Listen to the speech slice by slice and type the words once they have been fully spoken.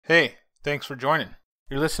Hey, thanks for joining.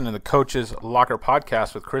 You're listening to the Coach's Locker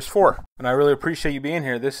Podcast with Coach Fore, and I really appreciate you being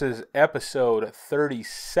here. This is episode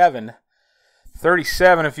 37.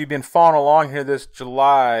 37, if you've been following along here this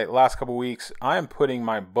July, last couple weeks, I am putting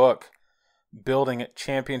my book, Building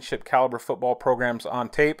Championship Caliber Football Programs, on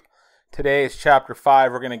tape. Today is chapter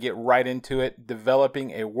 5. We're going to get right into it,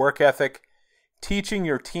 developing a work ethic, teaching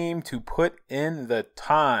your team to put in the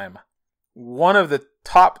time. One of the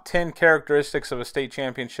top 10 characteristics of a state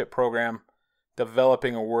championship program,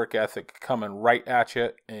 developing a work ethic, coming right at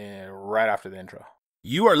you and right after the intro.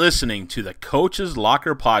 You are listening to the Coach's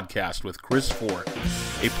Locker Podcast with Coach Fore,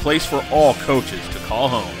 a place for all coaches to call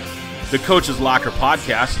home. The Coach's Locker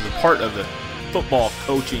Podcast is a part of the Football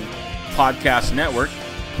Coaching Podcast Network.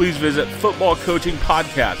 Please visit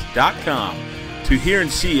footballcoachingpodcast.com to hear and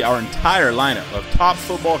see our entire lineup of top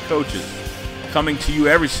football coaches coming to you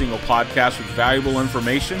every single podcast with valuable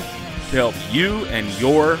information to help you and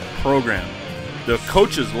your program. The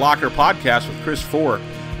Coach's Locker Podcast with Coach Fore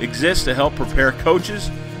exists to help prepare coaches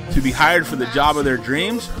to be hired for the job of their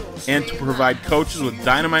dreams and to provide coaches with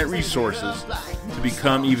dynamite resources to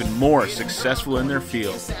become even more successful in their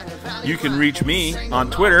field. You can reach me on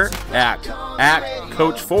Twitter at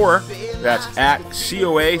Coach Fore. That's at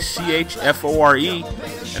COACHFORE.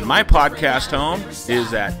 And my podcast home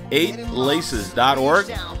is at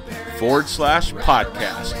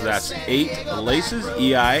 8laces.org/podcast. That's 8laces,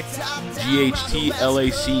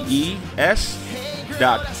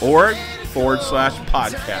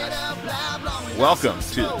 EIGHTLACES.org/podcast. Welcome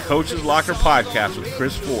to the Coach's Locker Podcast with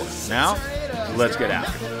Coach Fore. Now, let's get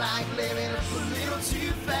after it.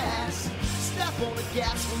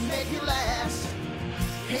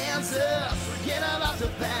 Hands up, forget about the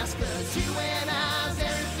past, 'cause you and I's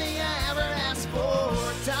everything I ever asked for.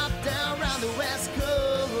 Top down round the West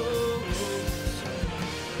Coast.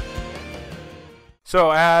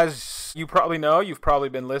 So as you probably know, you've probably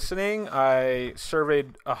been listening, I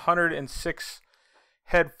surveyed 106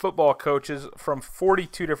 head football coaches from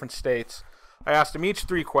 42 different states. I asked them each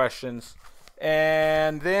 3 questions,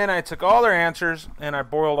 and then I took all their answers and I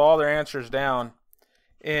boiled all their answers down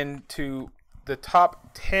into the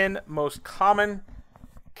top 10 most common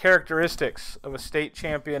characteristics of a state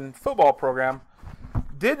champion football program.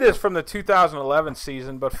 Did this from the 2011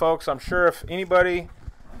 season, but folks, I'm sure if anybody,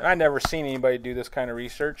 I've never seen anybody do this kind of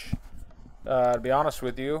research, to be honest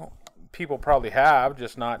with you. People probably have,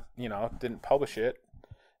 just not, didn't publish it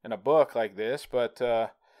in a book like this, but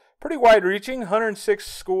pretty wide-reaching, 106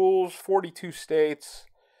 schools, 42 states.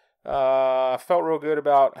 Felt real good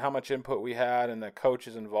about how much input we had and the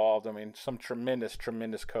coaches involved. I mean, some tremendous,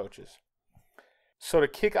 tremendous coaches. So to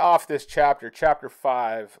kick off this chapter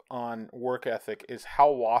 5 on work ethic, is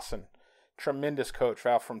Hal Wasson, tremendous coach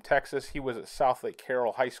out from Texas. He was at South Lake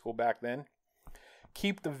Carroll High School back then.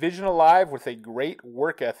 Keep the vision alive with a great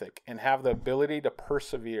work ethic and have the ability to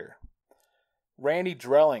persevere. Randy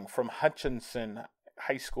Drelling from Hutchinson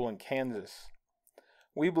High School in Kansas.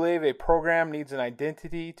 We believe a program needs an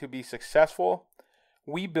identity to be successful.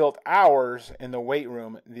 We built ours in the weight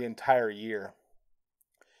room the entire year.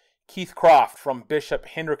 Keith Croft from Bishop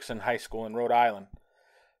Hendrickson High School in Rhode Island.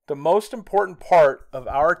 The most important part of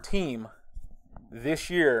our team this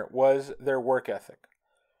year was their work ethic,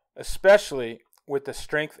 especially with the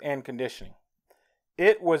strength and conditioning.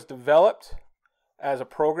 It was developed as a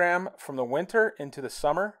program from the winter into the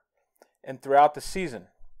summer and throughout the season.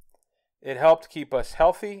 It helped keep us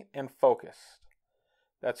healthy and focused.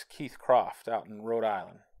 That's Keith Croft out in Rhode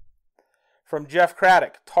Island. From Jeff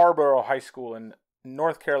Craddock, Tarboro High School in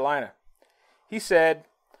North Carolina. He said,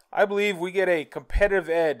 I believe we get a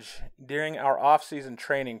competitive edge during our off-season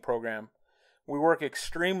training program. We work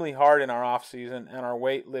extremely hard in our off-season, and our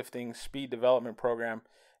weightlifting speed development program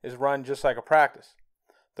is run just like a practice.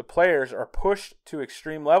 The players are pushed to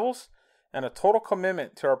extreme levels, and a total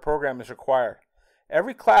commitment to our program is required.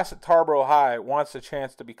 Every class at Tarboro High wants a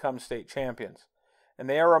chance to become state champions, and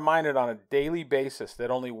they are reminded on a daily basis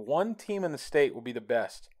that only one team in the state will be the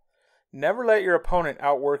best. Never let your opponent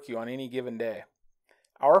outwork you on any given day.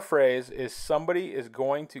 Our phrase is, somebody is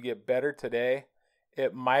going to get better today.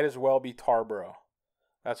 It might as well be Tarboro.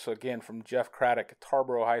 That's, again, from Jeff Craddock at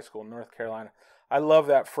Tarboro High School, North Carolina. I love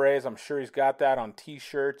that phrase. I'm sure he's got that on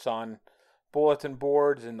T-shirts, on bulletin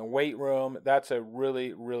boards, in the weight room. That's a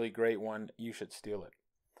really, really great one. You should steal it.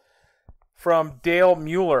 From Dale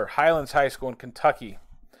Mueller, Highlands High School in Kentucky.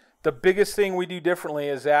 The biggest thing we do differently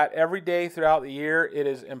is that every day throughout the year, it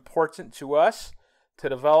is important to us to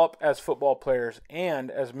develop as football players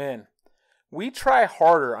and as men. We try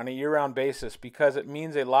harder on a year-round basis because it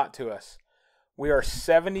means a lot to us. We are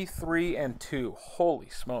 73-2. Holy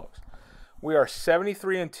smokes. We are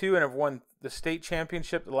 73-2 and have won the state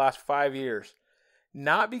championship the last 5 years.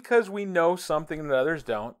 Not because we know something that others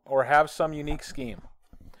don't or have some unique scheme.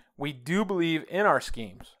 We do believe in our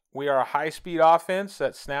schemes. We are a high-speed offense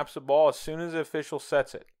that snaps the ball as soon as the official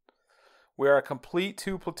sets it. We are a complete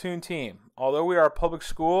two-platoon team. Although we are a public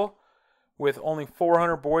school with only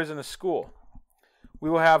 400 boys in the school, we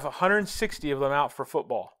will have 160 of them out for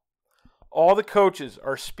football. All the coaches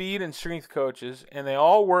are speed and strength coaches, and they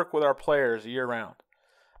all work with our players year-round.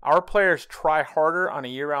 Our players try harder on a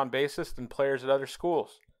year-round basis than players at other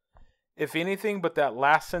schools. If anything but that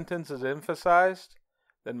last sentence is emphasized,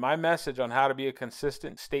 then my message on how to be a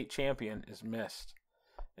consistent state champion is missed.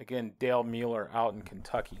 Again, Dale Mueller out in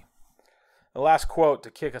Kentucky. The last quote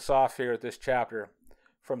to kick us off here at this chapter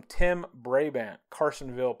from Tim Brabant,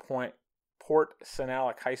 Carsonville Point, Port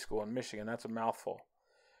Sanalek High School in Michigan. That's a mouthful.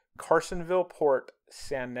 Carsonville Port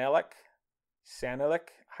Sanalek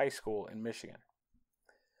High School in Michigan.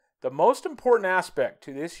 The most important aspect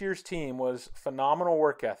to this year's team was phenomenal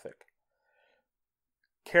work ethic,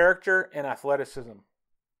 character, and athleticism.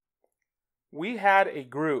 We had a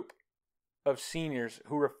group of seniors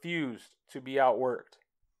who refused to be outworked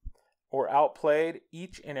or outplayed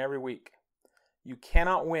each and every week. You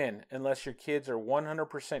cannot win unless your kids are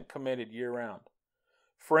 100% committed year-round.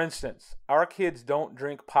 For instance, our kids don't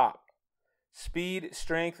drink pop. Speed,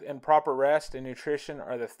 strength, and proper rest and nutrition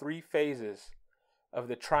are the 3 phases of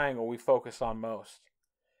the triangle we focus on most.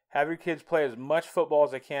 Have your kids play as much football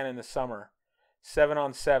as they can in the summer,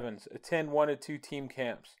 7-on-7s, attend 1 to 2 team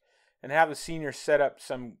camps, and have the seniors set up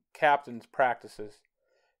some captain's practices.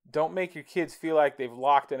 Don't make your kids feel like they've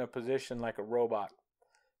locked in a position like a robot.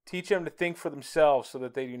 Teach them to think for themselves so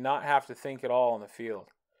that they do not have to think at all on the field.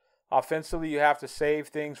 Offensively, you have to save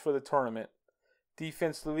things for the tournament.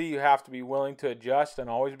 Defensively, you have to be willing to adjust and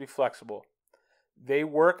always be flexible. They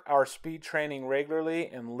work our speed training regularly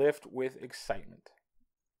and lift with excitement.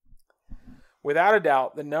 Without a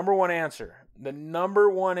doubt, the number one answer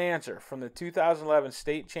from the 2011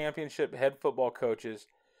 state championship head football coaches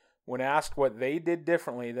when asked what they did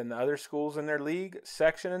differently than the other schools in their league,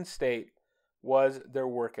 section, and state was their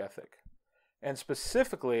work ethic, and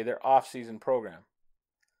specifically their off-season program.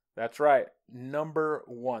 That's right, number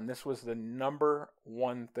one. This was the number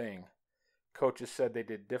one thing coaches said they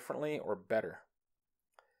did differently or better.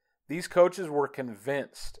 These coaches were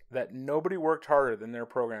convinced that nobody worked harder than their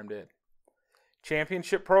program did.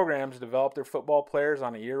 Championship programs develop their football players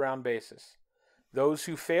on a year-round basis. Those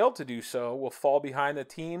who fail to do so will fall behind the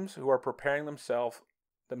teams who are preparing themselves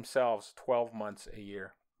 12 months a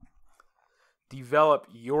year. Develop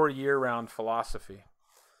your year-round philosophy.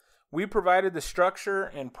 We provided the structure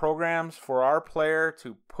and programs for our player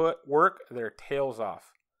to work their tails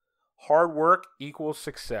off. Hard work equals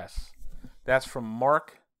success. That's from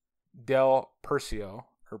Mark Del Percio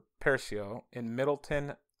in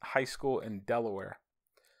Middleton High School in Delaware.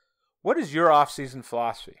 What is your off-season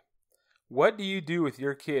philosophy? What do you do with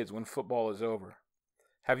your kids when football is over?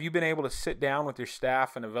 Have you been able to sit down with your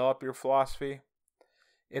staff and develop your philosophy?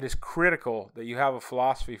 It is critical that you have a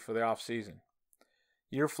philosophy for the off-season.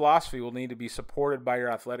 Your philosophy will need to be supported by your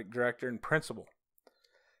athletic director and principal.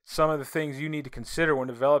 Some of the things you need to consider when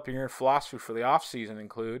developing your philosophy for the off-season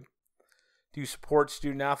include: do you support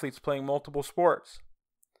student athletes playing multiple sports?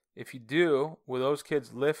 If you do, will those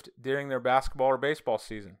kids lift during their basketball or baseball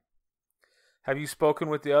season? Have you spoken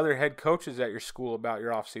with the other head coaches at your school about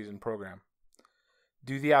your off-season program?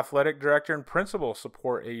 Do the athletic director and principal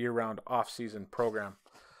support a year-round off-season program?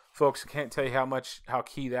 Folks, I can't tell you how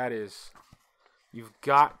key that is. You've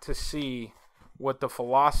got to see what the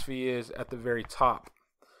philosophy is at the very top.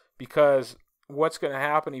 Because what's going to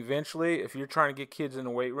happen eventually, if you're trying to get kids in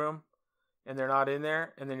the weight room and they're not in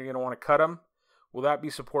there, and then you're going to want to cut them, will that be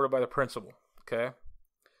supported by the principal? Okay.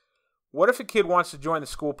 What if a kid wants to join the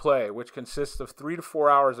school play, which consists of 3 to 4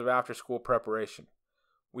 hours of after-school preparation?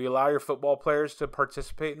 Will you allow your football players to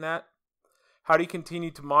participate in that? How do you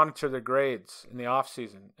continue to monitor their grades in the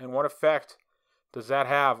off-season? And what effect does that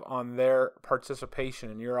have on their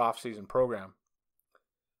participation in your off-season program?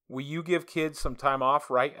 Will you give kids some time off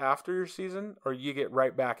right after your season, or you get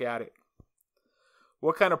right back at it?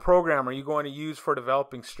 What kind of program are you going to use for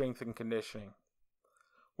developing strength and conditioning?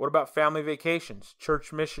 What about family vacations,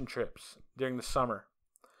 church mission trips during the summer?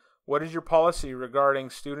 What is your policy regarding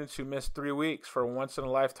students who miss 3 weeks for a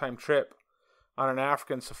once-in-a-lifetime trip on an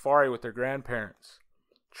African safari with their grandparents?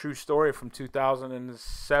 True story from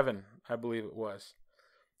 2007, I believe it was.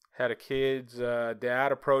 Had a kid's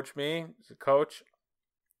dad approach me as a coach.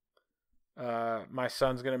 My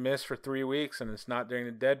son's going to miss for 3 weeks, and it's not during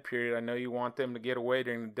the dead period. I know you want them to get away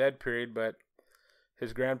during the dead period, but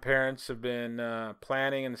His grandparents have been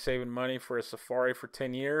planning and saving money for a safari for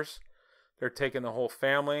 10 years. They're taking the whole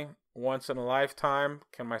family. Once in a lifetime,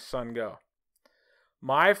 can my son go?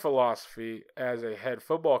 My philosophy as a head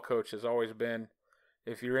football coach has always been,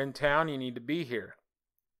 if you're in town, you need to be here.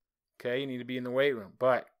 Okay, you need to be in the weight room.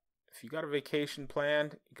 But if you got a vacation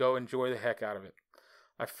planned, go enjoy the heck out of it.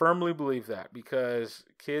 I firmly believe that because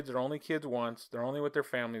kids are only kids once. They're only with their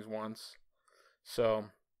families once. So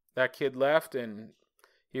that kid left and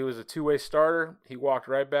he was a two-way starter. He walked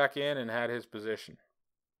right back in and had his position.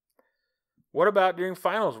 What about during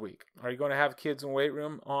finals week? Are you going to have kids in the weight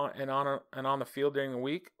room on the field during the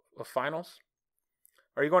week of finals?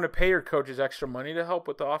 Are you going to pay your coaches extra money to help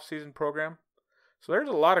with the off-season program? So there's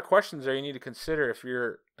a lot of questions there you need to consider if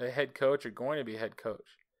you're a head coach or going to be a head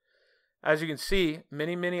coach. As you can see,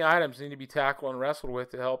 many items need to be tackled and wrestled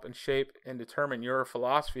with to help and shape and determine your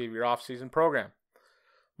philosophy of your off-season program.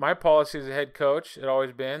 My policy as a head coach had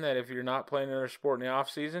always been that if you're not playing another sport in the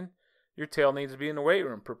off-season, your tail needs to be in the weight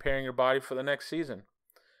room, preparing your body for the next season.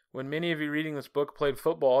 When many of you reading this book played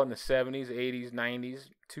football in the 70s, 80s, 90s,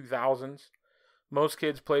 2000s, most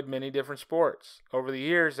kids played many different sports. Over the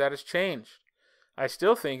years, that has changed. I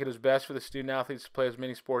still think it is best for the student athletes to play as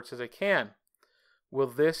many sports as they can. Will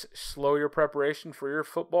this slow your preparation for your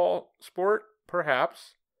football sport?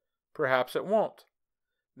 Perhaps. Perhaps it won't.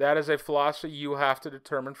 That is a philosophy you have to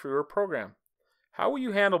determine for your program. How will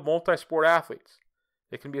you handle multi-sport athletes?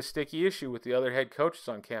 It can be a sticky issue with the other head coaches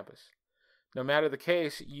on campus. No matter the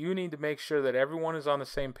case, you need to make sure that everyone is on the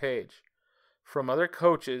same page. From other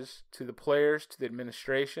coaches, to the players, to the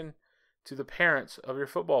administration, to the parents of your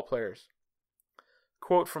football players.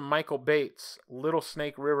 Quote from Michael Bates, Little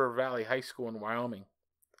Snake River Valley High School in Wyoming.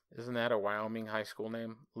 Isn't that a Wyoming high school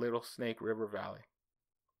name? Little Snake River Valley.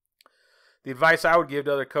 The advice I would give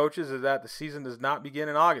to other coaches is that the season does not begin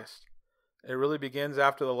in August. It really begins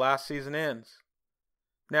after the last season ends.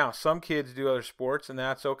 Now, some kids do other sports, and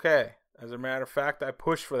that's okay. As a matter of fact, I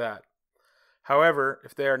push for that. However,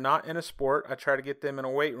 if they are not in a sport, I try to get them in a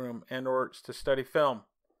weight room and or to study film.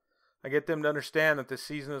 I get them to understand that the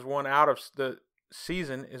season is won out of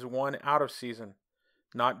season,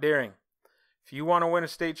 not during. If you want to win a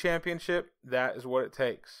state championship, that is what it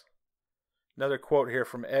takes. Another quote here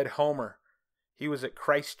from Ed Homer. He was at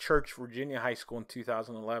Christ Church, Virginia High School in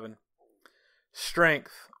 2011.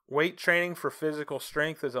 Strength. Weight training for physical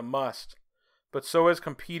strength is a must, but so is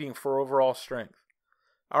competing for overall strength.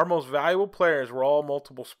 Our most valuable players were all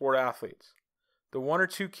multiple sport athletes. The one or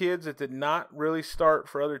two kids that did not really start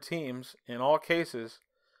for other teams, in all cases,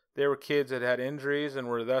 they were kids that had injuries and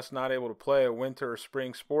were thus not able to play a winter or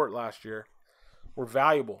spring sport last year, were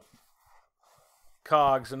valuable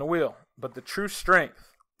cogs in the wheel. But the true strength,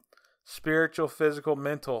 spiritual, physical,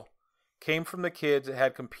 mental, came from the kids that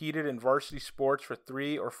had competed in varsity sports for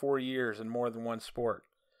 3 or 4 years in more than one sport.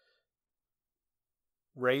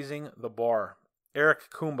 Raising the bar.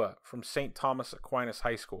 Eric Kumba from St. Thomas Aquinas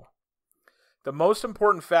High School. The most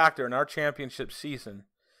important factor in our championship season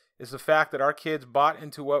is the fact that our kids bought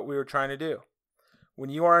into what we were trying to do.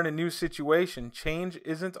 When you are in a new situation, change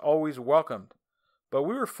isn't always welcomed, but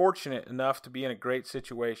we were fortunate enough to be in a great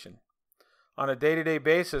situation. On a day-to-day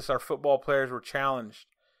basis, our football players were challenged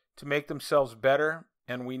to make themselves better,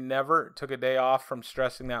 and we never took a day off from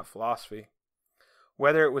stressing that philosophy.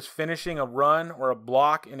 Whether it was finishing a run or a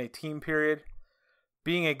block in a team period,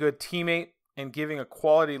 being a good teammate, and giving a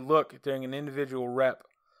quality look during an individual rep,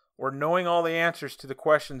 or knowing all the answers to the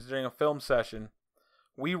questions during a film session,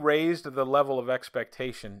 we raised the level of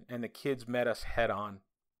expectation, and the kids met us head on.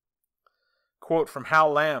 Quote from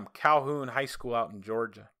Hal Lamb, Calhoun High School out in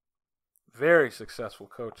Georgia. Very successful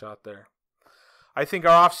coach out there. I think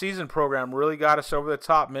our off-season program really got us over the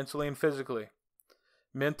top mentally and physically.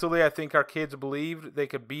 Mentally, I think our kids believed they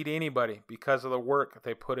could beat anybody because of the work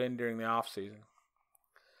they put in during the off-season.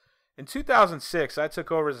 In 2006, I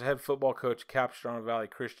took over as a head football coach at Capistrano Valley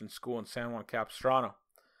Christian School in San Juan Capistrano.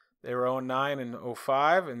 They were 0-9 in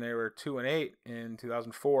 2005, and they were 2-8 in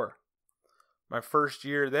 2004. My first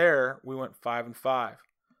year there, we went 5-5.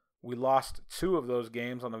 We lost 2 of those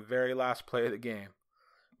games on the very last play of the game.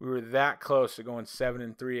 We were that close to going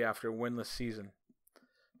 7-3 after a winless season.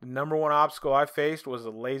 The number one obstacle I faced was a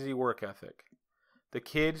lazy work ethic. The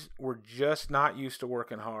kids were just not used to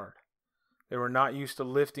working hard. They were not used to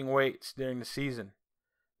lifting weights during the season.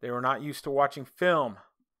 They were not used to watching film.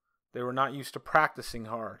 They were not used to practicing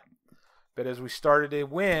hard. But as we started to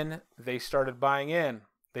win, they started buying in.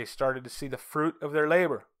 They started to see the fruit of their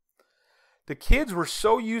labor. The kids were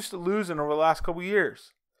so used to losing over the last couple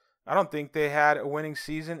years. I don't think they had a winning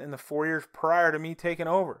season in the 4 years prior to me taking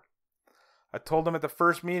over. I told them at the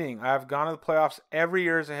first meeting, I have gone to the playoffs every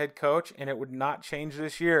year as a head coach, and it would not change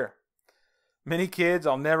this year. Many kids,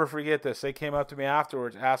 I'll never forget this, they came up to me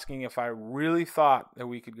afterwards asking if I really thought that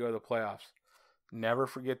we could go to the playoffs. Never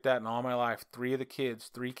forget that in all my life. Three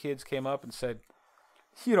kids came up and said,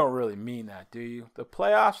 you don't really mean that, do you? The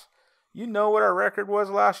playoffs, you know what our record was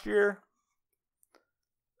last year?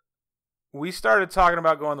 We started talking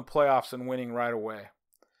about going to the playoffs and winning right away.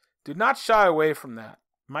 Do not shy away from that.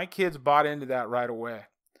 My kids bought into that right away.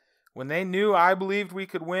 When they knew I believed we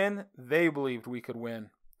could win, they believed we could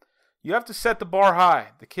win. You have to set the bar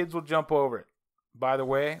high. The kids will jump over it. By the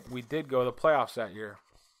way, we did go to the playoffs that year.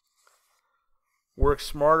 Work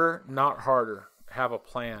smarter, not harder. Have a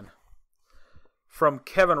plan. From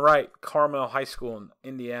Kevin Wright, Carmel High School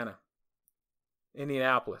in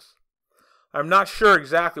Indianapolis. I'm not sure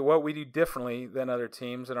exactly what we do differently than other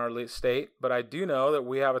teams in our state, but I do know that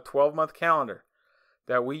we have a 12-month calendar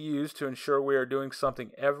that we use to ensure we are doing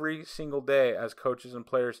something every single day as coaches and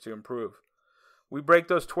players to improve. We break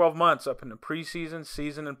those 12 months up into preseason,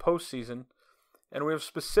 season, and postseason, and we have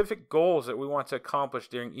specific goals that we want to accomplish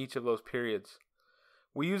during each of those periods.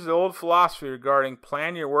 We use the old philosophy regarding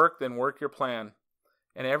plan your work, then work your plan,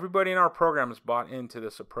 and everybody in our program has bought into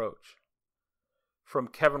this approach. From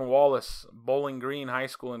Kevin Wallace, Bowling Green High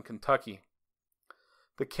School in Kentucky.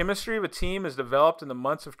 The chemistry of a team is developed in the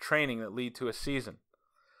months of training that lead to a season.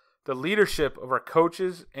 The leadership of our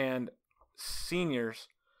coaches and seniors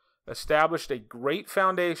established a great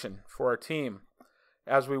foundation for our team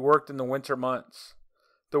as we worked in the winter months.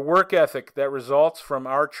 The work ethic that results from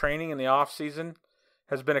our training in the off-season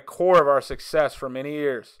has been a core of our success for many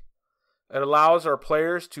years. It allows our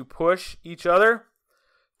players to push each other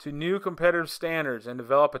to new competitive standards and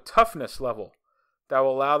develop a toughness level that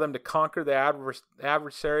will allow them to conquer the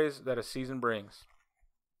adversaries that a season brings.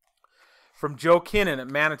 From Joe Kinnan at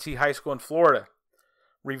Manatee High School in Florida.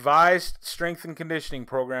 Revised strength and conditioning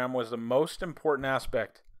program was the most important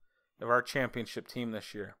aspect of our championship team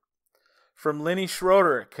this year. From Lenny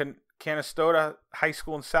Schroeder at Canastota High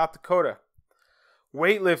School in South Dakota.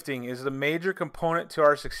 Weightlifting is the major component to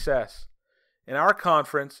our success. In our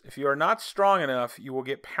conference, if you are not strong enough, you will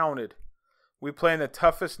get pounded. We play in the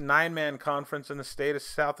toughest 9-man conference in the state of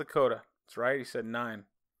South Dakota. That's right, he said 9.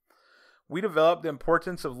 We developed the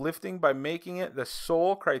importance of lifting by making it the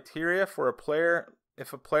sole criteria for a player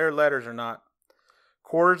if a player letters or not.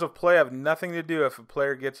 Quarters of play have nothing to do if a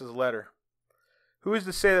player gets his letter. Who is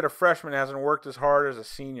to say that a freshman hasn't worked as hard as a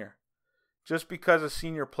senior? Just because a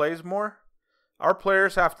senior plays more? Our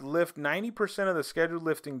players have to lift 90% of the scheduled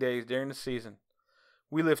lifting days during the season.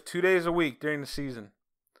 We lift 2 days a week during the season.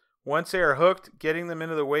 Once they are hooked, getting them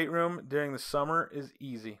into the weight room during the summer is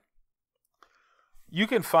easy. You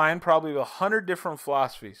can find probably 100 different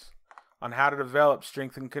philosophies on how to develop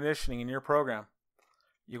strength and conditioning in your program.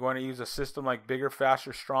 You want to use a system like bigger,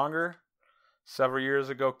 faster, stronger? Several years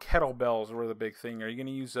ago, kettlebells were the big thing. Are you going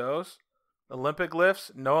to use those? Olympic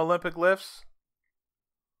lifts? No Olympic lifts?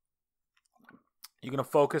 You're going to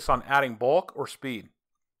focus on adding bulk or speed,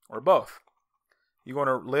 or both. You want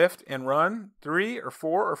to lift and run 3 or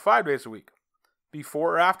 4 or 5 days a week,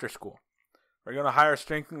 before or after school. Are you going to hire a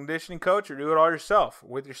strength and conditioning coach or do it all yourself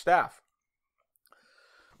with your staff?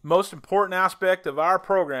 Most important aspect of our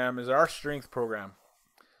program is our strength program.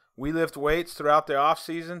 We lift weights throughout the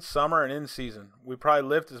off-season, summer, and in-season. We probably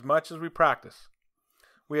lift as much as we practice.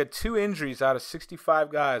 We had 2 injuries out of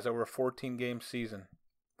 65 guys over a 14-game season.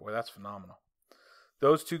 Boy, that's phenomenal.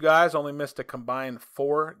 Those 2 guys only missed a combined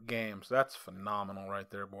 4 games. That's phenomenal right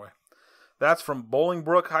there, boy. That's from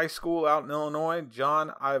Bolingbrook High School out in Illinois,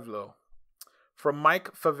 John Ivelo. From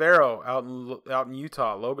Mike Favero out in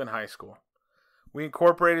Utah, Logan High School. We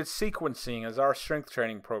incorporated sequencing as our strength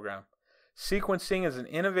training program. Sequencing is an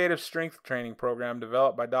innovative strength training program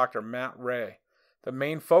developed by Dr. Matt Ray, the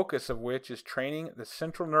main focus of which is training the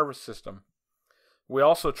central nervous system. We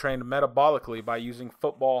also trained metabolically by using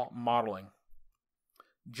football modeling.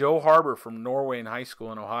 Joe Harbor from Norway High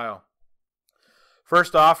School in Ohio.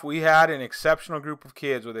 First off, we had an exceptional group of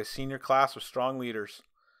kids with a senior class of strong leaders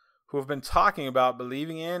who have been talking about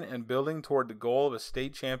believing in and building toward the goal of a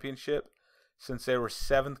state championship since they were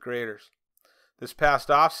 7th graders. This past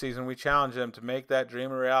off season, we challenged them to make that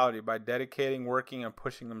dream a reality by dedicating, working, and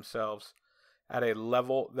pushing themselves at a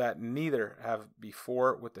level that neither have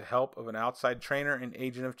before with the help of an outside trainer and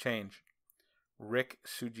agent of change, Rick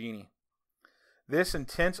Sugini. This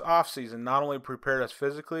intense offseason not only prepared us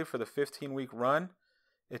physically for the 15-week run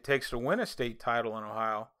it takes to win a state title in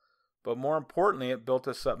Ohio, but more importantly, it built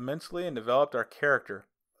us up mentally and developed our character,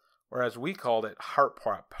 or as we called it, heart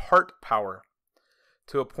power,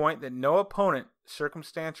 to a point that no opponent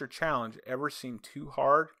circumstance or challenge ever seemed too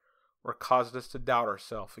hard or caused us to doubt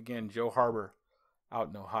ourselves? Again, Joe Harbor out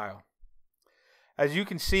in Ohio. As you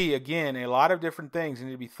can see, again, a lot of different things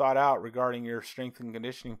need to be thought out regarding your strength and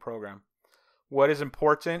conditioning program. What is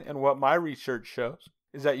important and what my research shows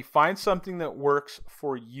is that you find something that works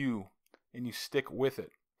for you and you stick with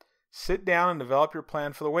it. Sit down and develop your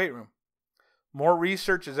plan for the weight room. More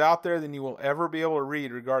research is out there than you will ever be able to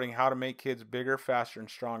read regarding how to make kids bigger, faster, and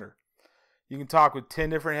stronger. You can talk with 10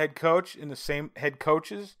 different head coaches in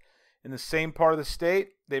the same part of the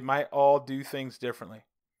state. They might all do things differently.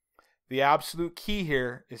 The absolute key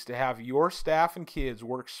here is to have your staff and kids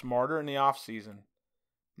work smarter in the off season,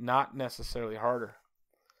 not necessarily harder.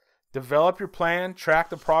 Develop your plan, track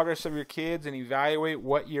the progress of your kids, and evaluate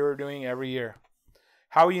what you're doing every year.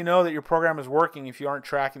 How will you know that your program is working if you aren't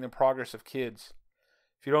tracking the progress of kids?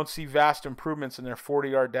 If you don't see vast improvements in their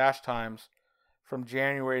 40-yard dash times from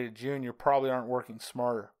January to June, you probably aren't working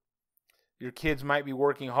smarter. Your kids might be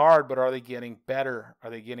working hard, but are they getting better? Are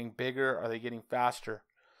they getting bigger? Are they getting faster?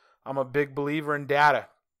 I'm a big believer in data.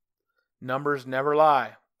 Numbers never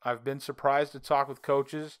lie. I've been surprised to talk with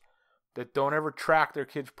coaches that don't ever track their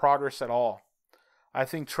kids' progress at all. I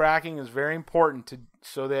think tracking is very important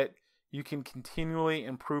so that you can continually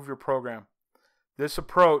improve your program. This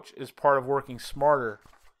approach is part of working smarter,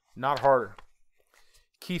 not harder.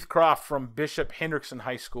 Keith Croft from Bishop Hendrickson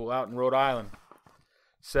High School out in Rhode Island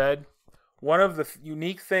said, "One of the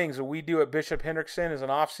unique things that we do at Bishop Hendrickson is an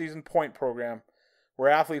off-season point program where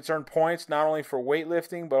athletes earn points not only for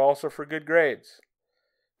weightlifting but also for good grades,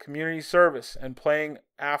 community service, and playing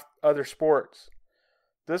other sports.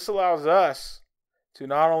 This allows us to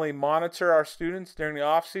not only monitor our students during the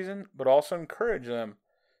off-season, but also encourage them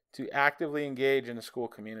to actively engage in the school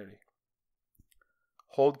community."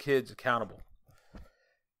 Hold kids accountable.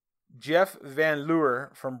 Jeff Van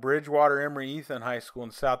Leur from Bridgewater Emory-Ethan High School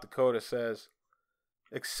in South Dakota says,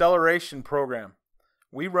 "Acceleration program.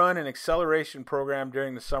 We run an acceleration program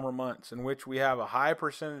during the summer months in which we have a high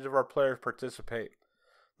percentage of our players participate.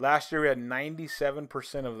 Last year we had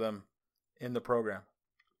 97% of them in the program."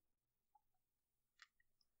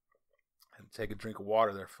 Take a drink of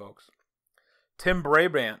water there, folks. Tim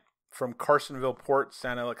Brabant from Carsonville Port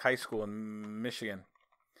St. Alec High School in Michigan.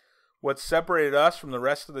 "What separated us from the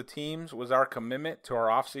rest of the teams was our commitment to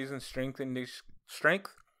our off-season strength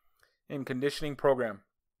and conditioning program.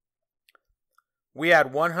 We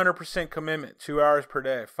had 100% commitment, 2 hours per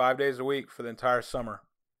day, 5 days a week for the entire summer.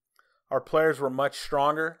 Our players were much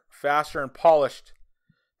stronger, faster, and polished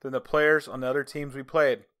than the players on the other teams we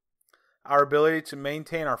played. Our ability to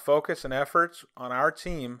maintain our focus and efforts on our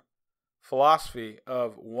team philosophy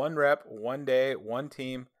of 1 rep, 1 day, 1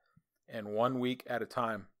 team, and 1 week at a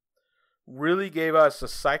time really gave us a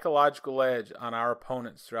psychological edge on our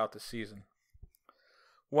opponents throughout the season.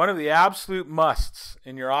 One of the absolute musts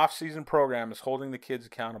in your off-season program is holding the kids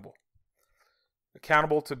accountable.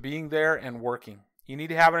 Accountable to being there and working. You need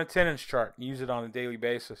to have an attendance chart and use it on a daily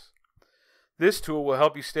basis. This tool will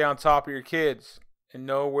help you stay on top of your kids and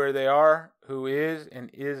know where they are, who is and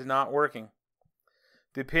is not working.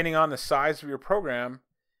 Depending on the size of your program,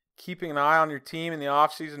 keeping an eye on your team in the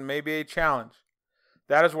off-season may be a challenge.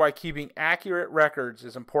 That is why keeping accurate records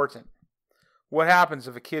is important. What happens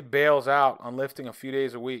if a kid bails out on lifting a few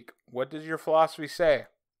days a week? What does your philosophy say?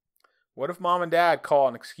 What if mom and dad call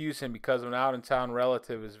and excuse him because an out-in-town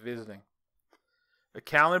relative is visiting?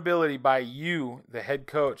 Accountability by you, the head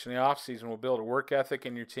coach, in the off-season will build a work ethic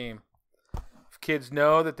in your team. If kids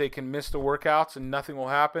know that they can miss the workouts and nothing will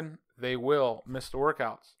happen, they will miss the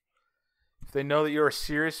workouts. If they know that you are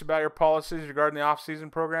serious about your policies regarding the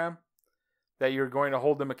off-season program, that you're going to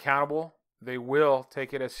hold them accountable, they will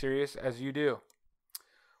take it as serious as you do.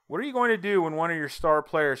 What are you going to do when one of your star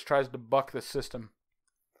players tries to buck the system?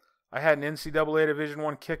 I had an NCAA Division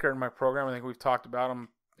I kicker in my program. I think we've talked about him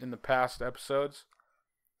in the past episodes.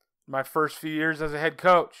 My first few years as a head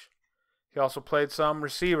coach. He also played some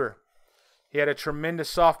receiver. He had a tremendous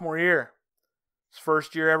sophomore year. His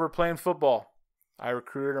first year ever playing football. I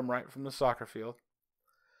recruited him right from the soccer field.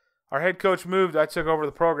 Our head coach moved. I took over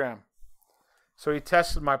the program. So he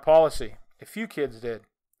tested my policy. A few kids did.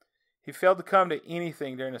 He failed to come to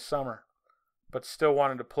anything during the summer, but still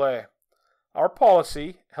wanted to play. Our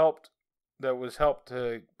policy that was helped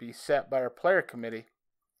to be set by our player committee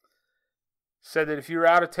said that if you were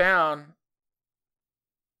out of town,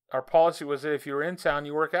 our policy was that if you were in town,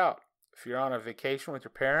 you work out. If you're on a vacation with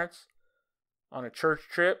your parents, on a church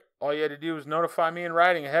trip, all you had to do was notify me in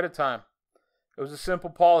writing ahead of time. It was a simple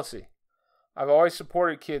policy. I've always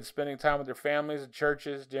supported kids spending time with their families and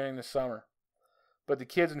churches during the summer. But the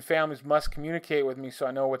kids and families must communicate with me so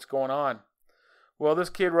I know what's going on. Well,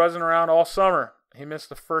 this kid wasn't around all summer. He missed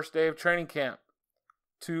the first day of training camp.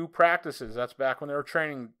 2 practices. That's back when they were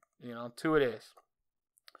training, 2-a-days.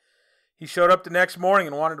 He showed up the next morning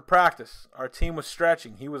and wanted to practice. Our team was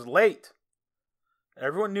stretching. He was late.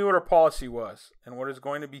 Everyone knew what our policy was and what is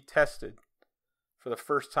going to be tested for the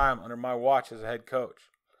first time under my watch as a head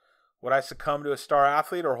coach. Would I succumb to a star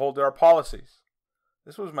athlete or hold to our policies?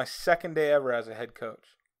 This was my second day ever as a head coach.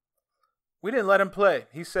 We didn't let him play.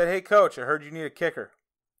 He said, "Hey, coach, I heard you need a kicker."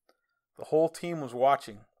 The whole team was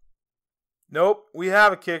watching. "Nope, we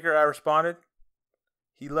have a kicker," I responded.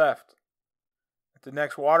 He left. At the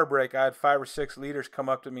next water break, I had 5 or 6 leaders come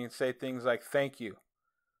up to me and say things like, "Thank you.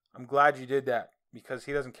 I'm glad you did that," because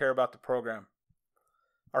he doesn't care about the program.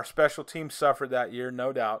 Our special team suffered that year,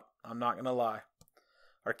 no doubt. I'm not going to lie.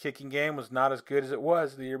 Our kicking game was not as good as it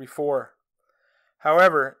was the year before.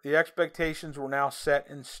 However, the expectations were now set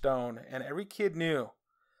in stone, and every kid knew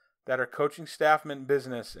that our coaching staff meant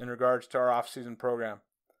business in regards to our off-season program.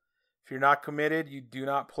 If you're not committed, you do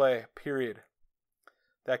not play, period.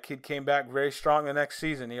 That kid came back very strong the next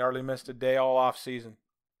season. He hardly missed a day all off-season.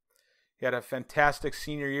 He had a fantastic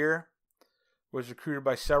senior year, was recruited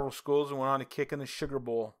by several schools, and went on to kick in the Sugar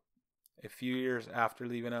Bowl a few years after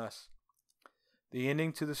leaving us. The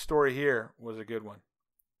ending to the story here was a good one.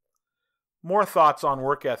 More thoughts on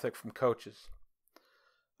work ethic from coaches.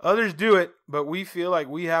 Others do it, but we feel like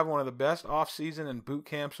we have one of the best off-season and boot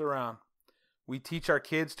camps around. We teach our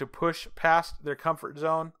kids to push past their comfort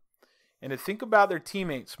zone and to think about their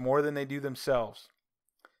teammates more than they do themselves.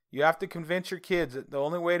 You have to convince your kids that the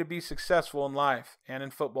only way to be successful in life and in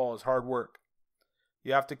football is hard work.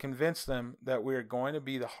 You have to convince them that we are going to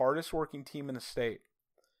be the hardest working team in the state.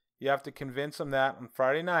 You have to convince them that on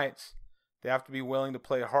Friday nights, they have to be willing to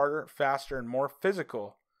play harder, faster, and more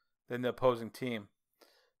physical than the opposing team.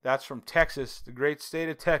 That's from Texas, the great state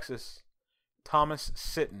of Texas, Thomas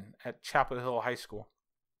Sitton at Chapel Hill High School.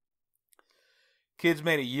 Kids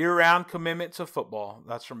made a year-round commitment to football.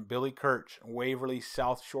 That's from Billy Kirch, Waverly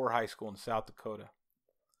South Shore High School in South Dakota.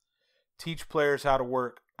 Teach players how to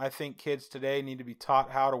work. I think kids today need to be taught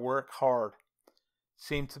how to work hard. It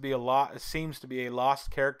seems to be a lost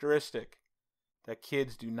characteristic that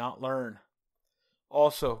kids do not learn.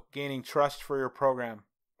 Also, gaining trust for your program.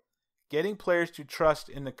 Getting players to trust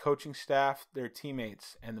in the coaching staff, their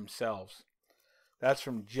teammates, and themselves. That's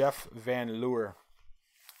from Jeff Van Leeuwer,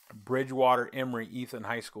 Bridgewater Emory Ethan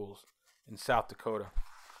High Schools in South Dakota.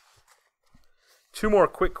 2 more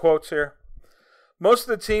quick quotes here. Most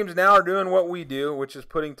of the teams now are doing what we do, which is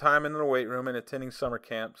putting time into the weight room and attending summer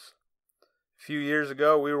camps. A few years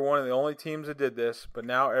ago, we were one of the only teams that did this, but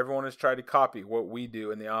now everyone has tried to copy what we do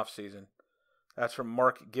in the off-season. That's from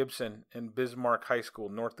Mark Gibson in Bismarck High School,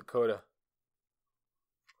 North Dakota.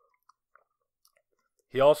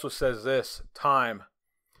 He also says this, time.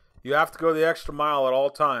 You have to go the extra mile at all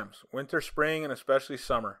times, winter, spring, and especially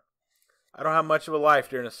summer. I don't have much of a life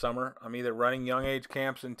during the summer. I'm either running young age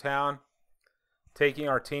camps in town, taking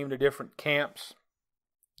our team to different camps,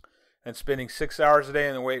 and spending 6 hours a day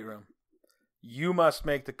in the weight room. You must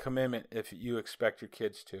make the commitment if you expect your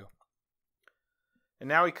kids to. And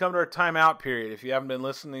now we come to our timeout period. If you haven't been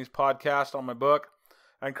listening to these podcasts on my book,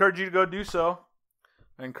 I encourage you to go do so.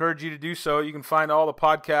 You can find all the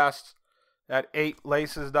podcasts at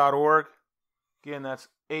 8laces.org. Again, that's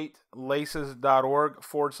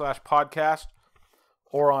 8laces.org/podcast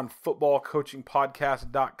or on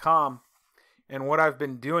footballcoachingpodcast.com. And what I've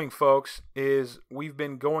been doing, folks, is we've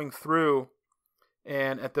been going through,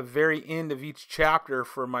 and at the very end of each chapter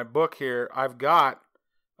for my book here, I've got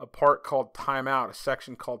a part called Timeout, a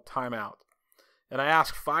section called Timeout. And I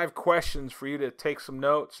ask 5 questions for you to take some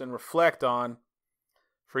notes and reflect on,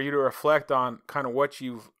 kind of what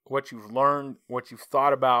you've learned, what you've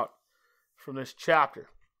thought about from this chapter.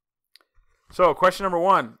 So, question number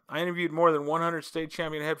 1. I interviewed more than 100 state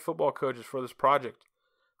champion head football coaches for this project.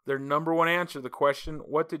 Their number 1 answer to the question,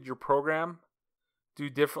 what did your program do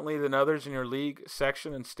differently than others in your league,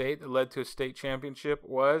 section, and state that led to a state championship,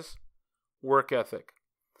 was work ethic.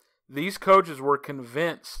 These coaches were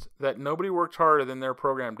convinced that nobody worked harder than their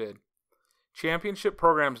program did. Championship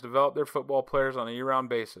programs develop their football players on a year-round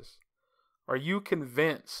basis. Are you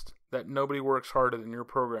convinced that nobody works harder than your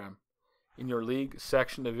program in your league,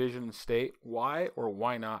 section, division, and state? Why or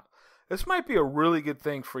why not? This might be a really good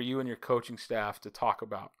thing for you and your coaching staff to talk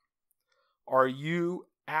about. Are you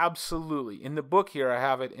absolutely, in the book here I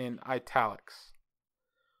have it in italics,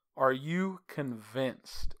 are you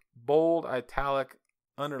convinced, bold, italic,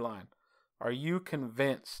 underline, are you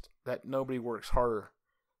convinced that nobody works harder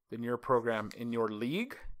than your program in your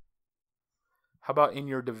league? How about in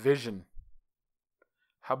your division?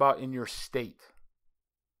 How about in your state?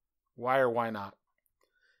 Why or why not?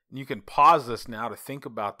 And you can pause this now to think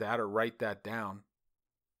about that or write that down.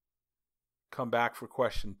 Come back for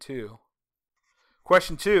question 2.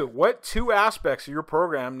 Question 2, what 2 aspects of your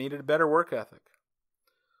program needed a better work ethic?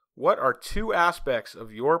 What are 2 aspects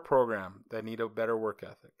of your program that need a better work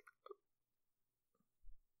ethic?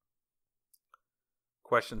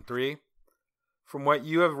 Question 3, from what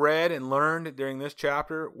you have read and learned during this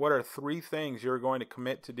chapter, what are 3 things you're going to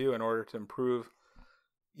commit to do in order to improve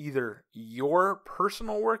either your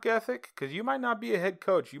personal work ethic, because you might not be a head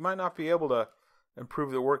coach, you might not be able to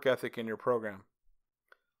improve the work ethic in your program.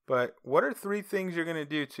 But what are 3 things you're going to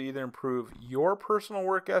do to either improve your personal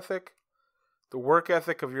work ethic, the work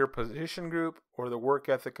ethic of your position group, or the work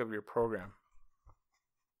ethic of your program?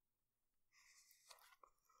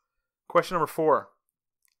 Question number 4.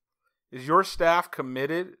 Is your staff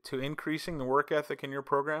committed to increasing the work ethic in your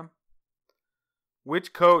program?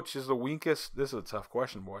 Which coach is the weakest? This is a tough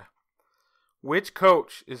question, boy. Which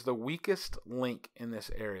coach is the weakest link in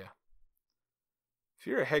this area? If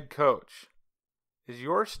you're a head coach, is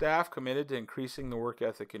your staff committed to increasing the work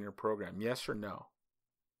ethic in your program? Yes or no?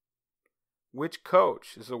 Which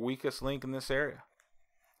coach is the weakest link in this area?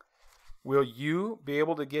 Will you be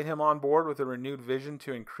able to get him on board with a renewed vision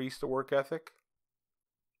to increase the work ethic?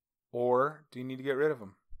 Or do you need to get rid of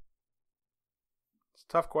him? It's a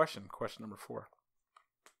tough question. Question number 4.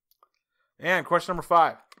 And question number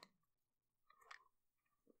 5.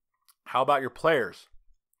 How about your players?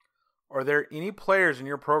 Are there any players in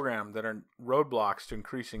your program that are roadblocks to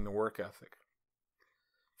increasing the work ethic?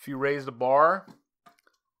 If you raise the bar,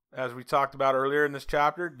 as we talked about earlier in this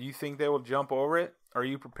chapter, do you think they will jump over it? Are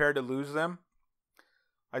you prepared to lose them?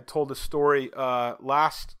 I told a story in our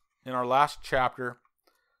last chapter.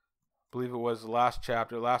 I believe it was the last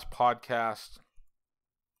chapter, last podcast.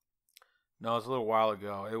 No, it was a little while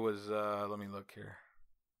ago. It was, let me look here.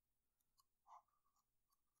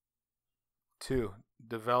 2,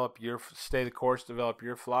 stay the course, develop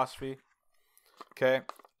your philosophy. Okay.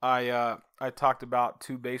 I talked about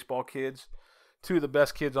 2 baseball kids, 2 of the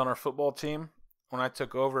best kids on our football team. When I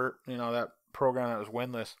took over, that program that was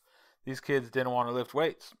winless, these kids didn't want to lift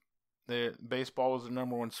weights. Baseball was the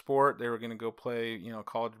number 1 sport. They were going to go play,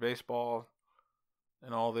 college baseball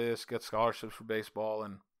and all this, get scholarships for baseball.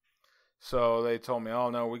 And so they told me, oh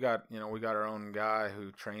no, we got our own guy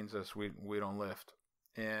who trains us. We don't lift.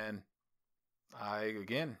 And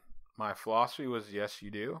my philosophy was, yes,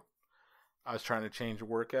 you do. I was trying to change the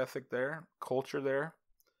work ethic there, culture there,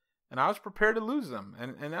 and I was prepared to lose them.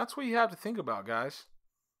 And that's what you have to think about, guys.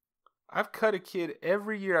 I've cut a kid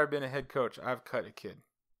every year I've been a head coach. I've cut a kid.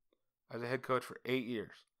 I was a head coach for 8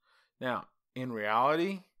 years. Now, in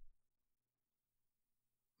reality,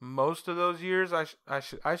 most of those years, I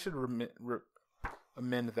should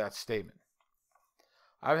amend that statement.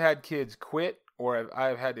 I've had kids quit, or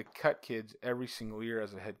I've had to cut kids every single year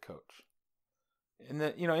as a head coach. In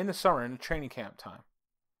the summer, in the training camp time,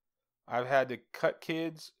 I've had to cut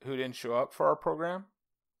kids who didn't show up for our program.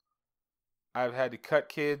 I've had to cut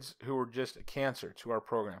kids who were just a cancer to our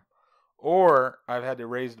program. Or I've had to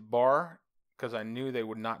raise the bar because I knew they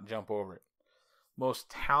would not jump over it.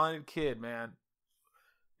 Most talented kid, man.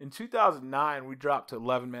 In 2009, we dropped to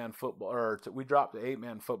 11-man football, we dropped to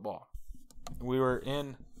 8-man football. We were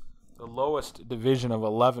in the lowest division of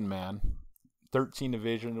 11-man, 13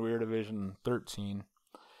 division. We were division 13.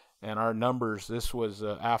 And our numbers, this was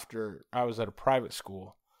after I was at a private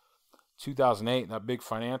school. 2008, that big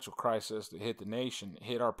financial crisis that hit the nation,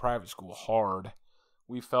 hit our private school hard.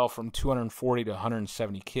 We fell from 240 to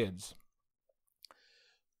 170 kids.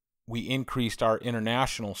 We increased our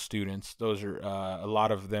international students. Those are a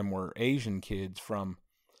lot of them were Asian kids, from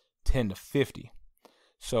 10 to 50.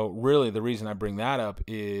 So really, the reason I bring that up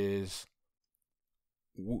is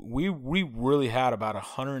we really had about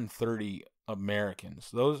 130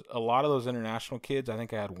 Americans. A lot of those international kids, I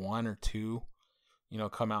think I had 1 or 2,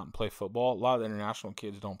 come out and play football. A lot of the international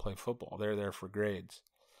kids don't play football. They're there for grades.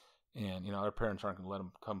 And, their parents aren't going to let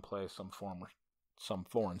them come play some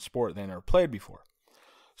foreign sport they never played before.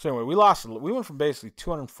 So anyway, we went from basically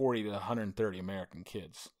 240 to 130 American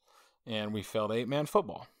kids. And we fell to 8-man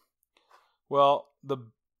football. Well, the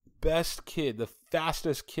best kid, the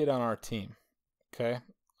fastest kid on our team, okay?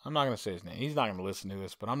 I'm not going to say his name. He's not going to listen to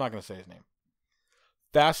this, but I'm not going to say his name.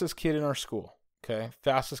 Fastest kid in our school, okay?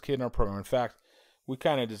 Fastest kid in our program. In fact, we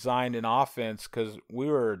kind of designed an offense because we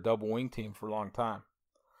were a double wing team for a long time.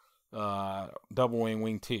 Double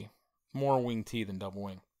wing T. More wing T than double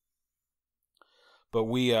wing. But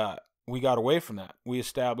we got away from that.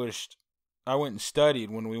 I went and studied.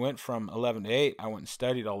 When we went from 11 to 8, I went and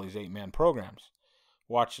studied all these 8-man programs.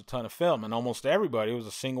 watched a ton of film, and almost everybody was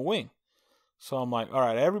a single wing. So I'm like, all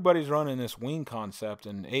right, everybody's running this wing concept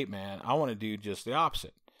in 8-man. I want to do just the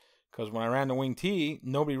opposite. Because when I ran the wing T,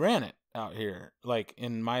 nobody ran it out here. Like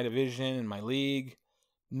in my division, in my league,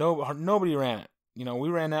 nobody ran it. You know, we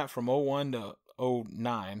ran that from 01 to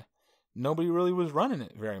 09. Nobody really was running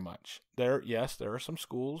it very much. There are some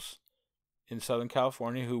schools in Southern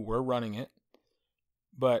California who were running it.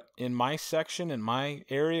 But in my section, in my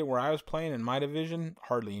area where I was playing, in my division,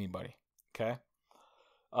 hardly anybody. Okay?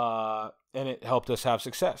 And it helped us have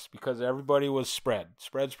success because everybody was spread.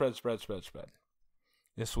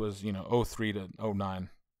 This was, 03 to 09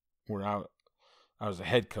 where I was a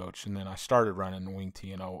head coach, and then I started running wing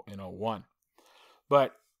T in 01.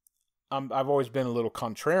 But I've always been a little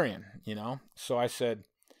contrarian, So I said,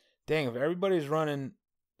 dang, if everybody's running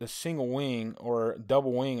the single wing or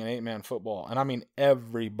double wing in 8-man football, and I mean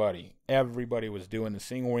everybody was doing the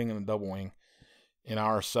single wing and the double wing in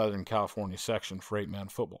our Southern California section for 8-man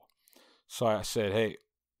football. So I said, hey,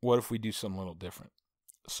 what if we do something a little different?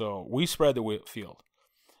 So we spread the field.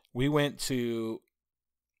 We went to,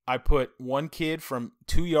 I put one kid from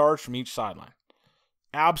 2 yards from each sideline.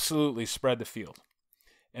 Absolutely spread the field.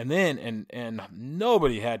 And then, and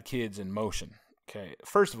nobody had kids in motion. Okay,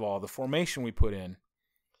 first of all, the formation we put in,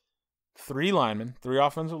 3 linemen, 3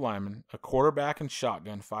 offensive linemen, a quarterback and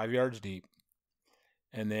shotgun 5 yards deep,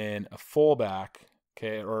 and then a fullback,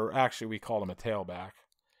 okay, or actually we called him a tailback.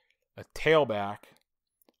 A tailback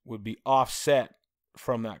would be offset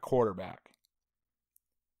from that quarterback.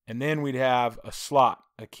 And then we'd have a slot,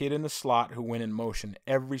 a kid in the slot who went in motion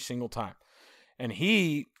every single time. And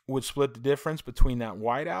he would split the difference between that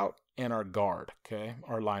wideout and our guard, okay,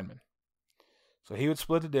 our lineman. So he would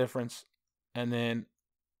split the difference, and then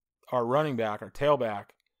our running back, our tailback,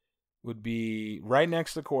 would be right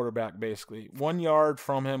next to the quarterback, basically 1 yard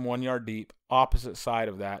from him, 1 yard deep, opposite side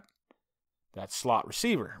of that slot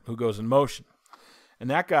receiver who goes in motion. And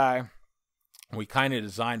that guy, we kind of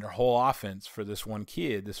designed our whole offense for this one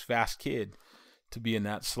kid, this fast kid, to be in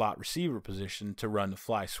that slot receiver position to run the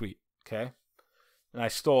fly sweep, okay? And I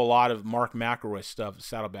stole a lot of Mark McElroy's stuff at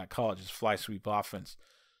Saddleback College, his fly sweep offense.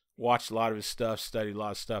 Watched a lot of his stuff, studied a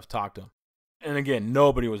lot of stuff, talked to him. And again,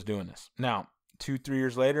 nobody was doing this. Now, 2-3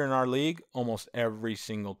 years later in our league, almost every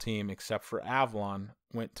single team except for Avalon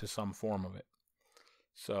went to some form of it.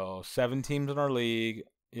 So 7 teams in our league.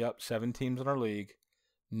 Yep, 7 teams in our league.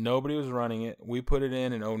 Nobody was running it. We put it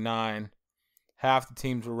in 09. Half the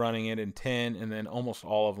teams were running it in 10, and then almost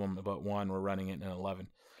all of them but one were running it in 11.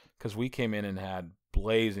 Because we came in and had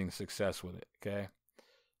blazing success with it, okay?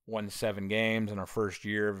 Won 7 games in our first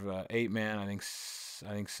year of 8-man. I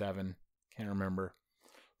think 7. Can't remember.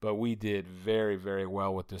 But we did very, very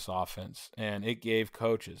well with this offense. And it gave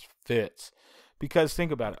coaches fits. Because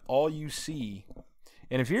think about it. All you see,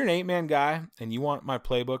 and if you're an 8-man guy and you want my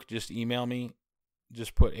playbook, just email me.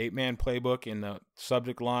 Just put 8-man playbook in the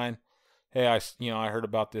subject line. Hey, I heard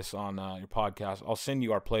about this on your podcast. I'll send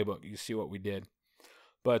you our playbook. You see what we did.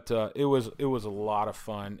 But it was a lot of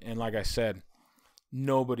fun. And like I said,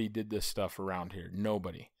 nobody did this stuff around here.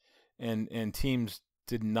 Nobody. And teams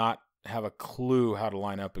did not have a clue how to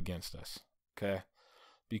line up against us. Okay?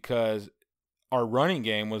 Because our running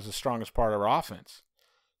game was the strongest part of our offense.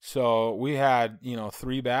 So we had,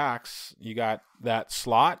 3 backs. You got that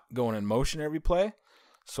slot going in motion every play.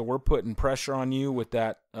 So we're putting pressure on you with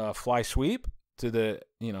that fly sweep to the,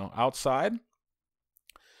 outside.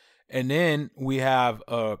 And then we have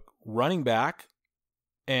a running back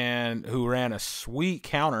who ran a sweet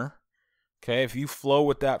counter. Okay, if you flow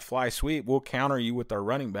with that fly sweep, we'll counter you with our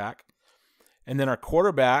running back. And then our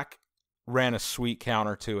quarterback ran a sweet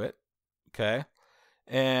counter to it. Okay,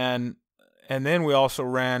 and then we also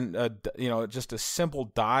ran just a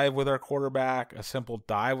simple dive with our quarterback, a simple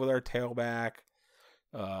dive with our tailback.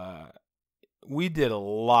 We did a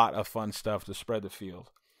lot of fun stuff to spread the field.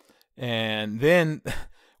 And then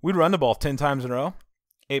we'd run the ball 10 times in a row.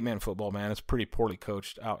 8-man football, man, it's pretty poorly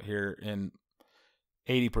coached out here in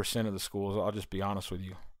 80% of the schools. I'll just be honest with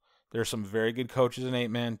you. There's some very good coaches in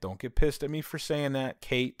 8-man. Don't get pissed at me for saying that.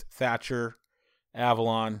 Kate, Thatcher,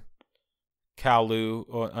 Avalon,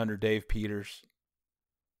 Kowloon under Dave Peters.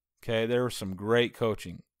 Okay, there was some great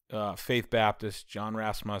coaching. Faith Baptist, John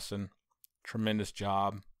Rasmussen, tremendous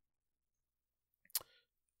job.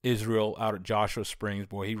 Israel out at Joshua Springs,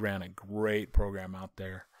 boy, he ran a great program out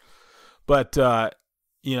there. But,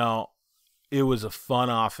 it was a fun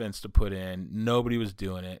offense to put in. Nobody was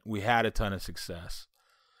doing it. We had a ton of success.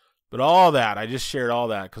 But all that, I just shared all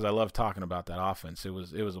that because I love talking about that offense. It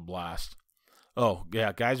was a blast. Oh,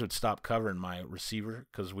 yeah, guys would stop covering my receiver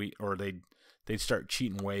because they'd start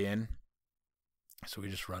cheating way in. So we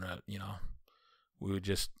just we would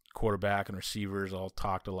just quarterback and receivers all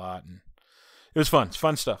talked a lot, and it was fun. It's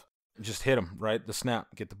fun stuff. Just hit them, right? The snap,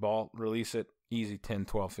 get the ball, release it, easy 10,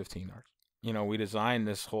 12, 15 yards. We designed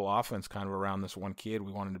this whole offense kind of around this one kid.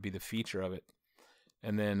 We wanted to be the feature of it.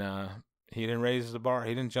 And then he didn't raise the bar.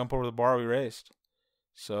 He didn't jump over the bar we raised.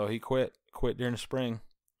 So he quit during the spring.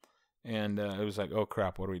 And it was like, oh,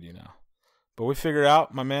 crap, what do we do now? But we figured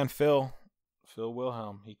out my man Phil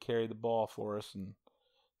Wilhelm, he carried the ball for us and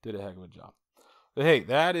did a heck of a job. But, hey,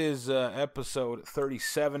 that is episode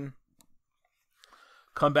 37.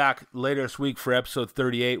 Come back later this week for episode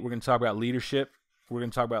 38. We're going to talk about leadership.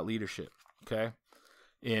 Okay?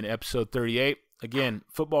 In episode 38. Again,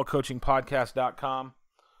 footballcoachingpodcast.com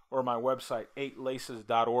or my website,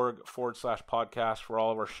 8laces.org/podcast for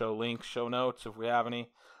all of our show links, show notes, if we have any.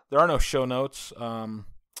 There are no show notes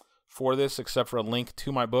for this except for a link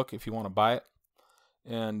to my book if you want to buy it.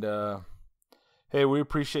 And, hey, we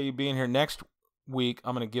appreciate you being here. Next week,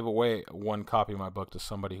 I'm going to give away one copy of my book to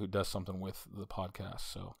somebody who does something with the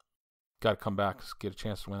podcast. So, got to come back, get a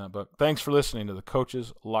chance to win that book. Thanks for listening to the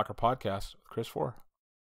Coach's Locker Podcast with Chris Fore.